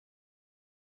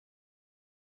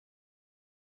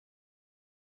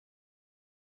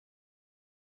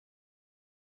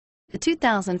The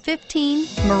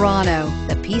 2015 Murano.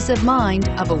 The peace of mind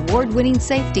of award-winning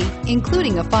safety,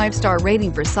 including a 5-star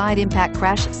rating for side impact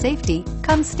crash safety,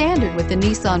 comes standard with the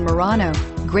Nissan Murano.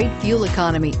 Great fuel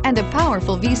economy and a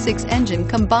powerful V6 engine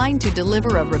combine to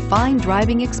deliver a refined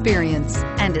driving experience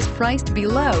and is priced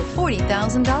below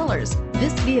 $40,000.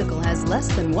 This vehicle has less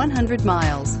than 100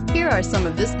 miles. Here are some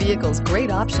of this vehicle's great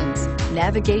options: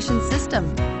 navigation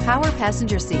system, power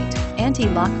passenger seat,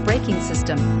 anti-lock braking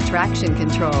system, traction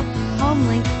control, home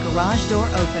link garage door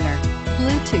opener,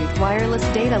 Bluetooth wireless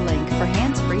data link for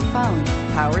hands-free phone,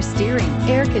 power steering,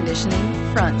 air conditioning,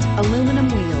 front aluminum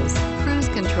wheels, cruise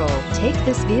control. Take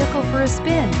this vehicle for a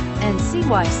spin and see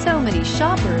why so many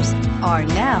shoppers are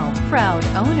now proud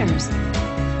owners.